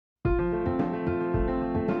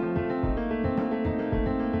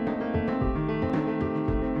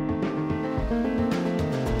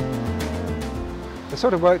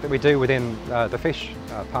sort of work that we do within the fish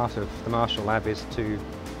part of the Marshall Lab is to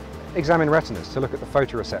examine retinas, to look at the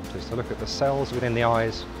photoreceptors, to look at the cells within the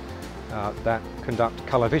eyes that conduct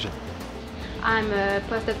colour vision. I'm a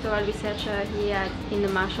postdoctoral researcher here in the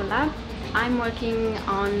Marshall Lab. I'm working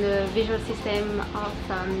on the visual system of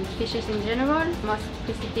fishes in general, most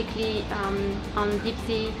specifically on deep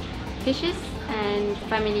sea fishes and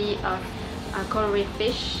family of coral reef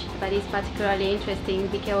fish. That is particularly interesting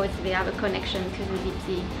because they have a connection to the deep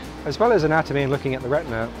sea. As well as anatomy and looking at the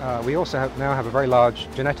retina, we also now have a very large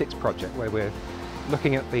genetics project where we're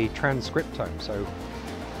looking at the transcriptome, so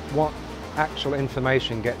what actual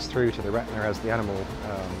information gets through to the retina as the animal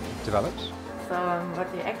develops. So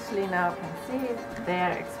what you actually now can see, they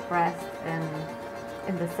are expressed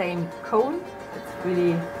in the same cone. It's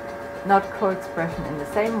really not co-expression in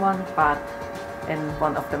the same one, but in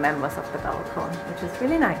one of the members of the bell cone, which is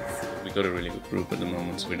really nice. We've got a really good group at the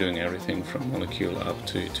moment, so we're doing everything from molecule up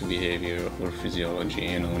to behavior or physiology,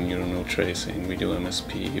 neuronal tracing. We do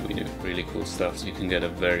MSP, we do really cool stuff, so you can get a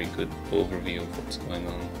very good overview of what's going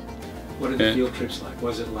on. What are the field trips like?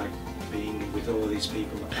 Was it like being with all these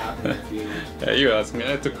people out in the field? Yeah, you asked me. I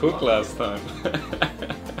had to cook last time.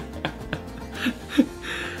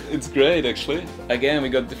 It's great, actually. Again, we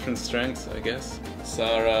got different strengths, I guess.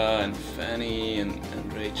 Sarah and Fanny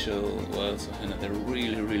and Rachel, well, so Hannah, they're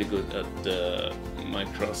really, really good at the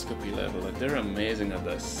microscopy level. Like, they're amazing at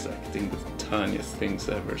dissecting the tiniest things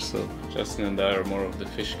ever. So Justin and I are more of the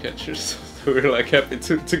fish catchers. So we're like happy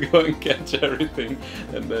to go and catch everything.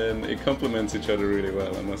 And then it complements each other really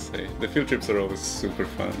well, I must say. The field trips are always super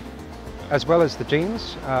fun. As well as the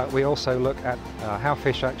genes, we also look at how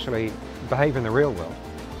fish actually behave in the real world.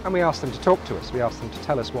 And we ask them to talk to us, we ask them to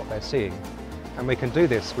tell us what they're seeing. And we can do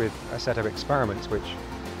this with a set of experiments which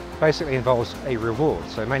basically involves a reward.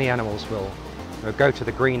 So many animals will go to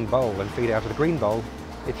the green bowl and feed out of the green bowl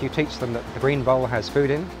if you teach them that the green bowl has food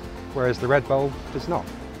in, whereas the red bowl does not.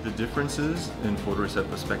 The differences in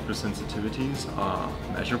photoreceptor spectral sensitivities are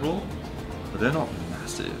measurable, but they're not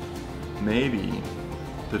massive. Maybe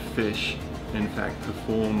the fish in fact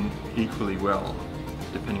perform equally well,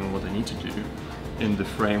 depending on what they need to do, in the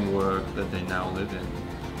framework that they now live in.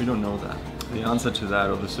 We don't know that. The answer to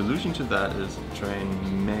that, or the solution to that, is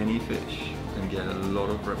train many fish and get a lot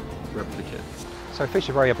of replicates. So fish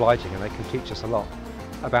are very obliging and they can teach us a lot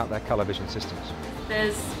about their colour vision systems.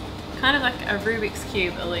 There's kind of like a Rubik's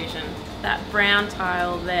Cube illusion. That brown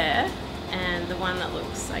tile there and the one that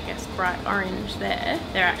looks, I guess, bright orange there,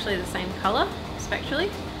 they're actually the same colour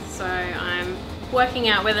spectrally. So I'm working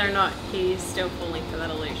out whether or not he's still falling for that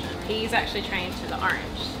illusion. He's actually trained to the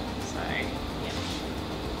orange, so yeah.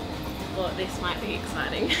 Thought this might be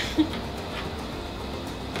exciting.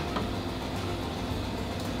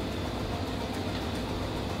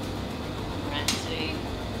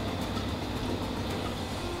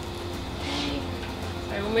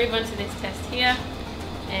 So we'll move on to this test here,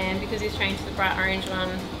 and because he's trained to the bright orange one,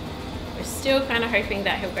 we're still kind of hoping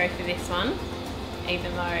that he'll go for this one,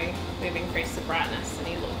 even though we've increased the brightness and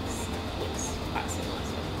he looks quite similar.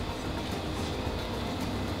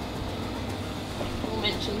 We'll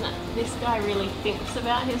mention that this guy really thinks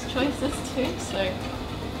about his choices too, so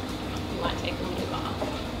he might take a little bath.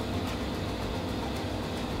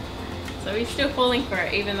 So he's still falling for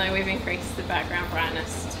it, even though we've increased the background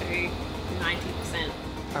brightness to 90%.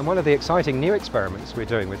 And one of the exciting new experiments we're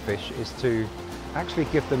doing with fish is to actually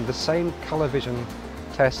give them the same colour vision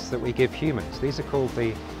tests that we give humans. These are called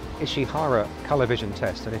the Ishihara colour vision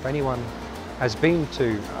test, and if anyone has been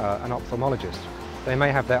to an ophthalmologist, they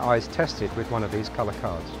may have their eyes tested with one of these colour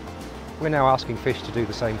cards. We're now asking fish to do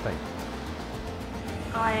the same thing.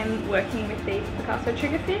 I am working with these Picasso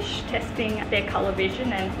triggerfish, testing their colour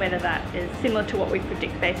vision and whether that is similar to what we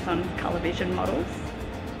predict based on colour vision models.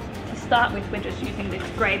 To start with, we're just using this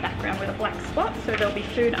grey background with a black spot, so there'll be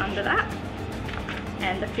food under that,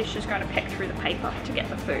 and the fish is going to peck through the paper to get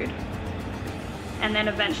the food. And then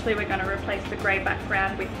eventually we're going to replace the grey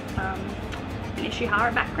background with an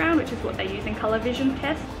Ishihara background, which is what they use in colour vision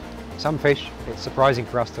tests. Some fish, it's surprising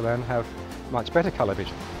for us to learn, have much better colour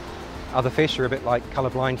vision. Other fish are a bit like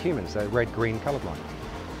colourblind humans, they're red-green colourblind.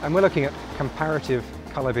 And we're looking at comparative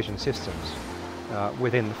colour vision systems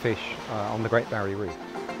within the fish on the Great Barrier Reef.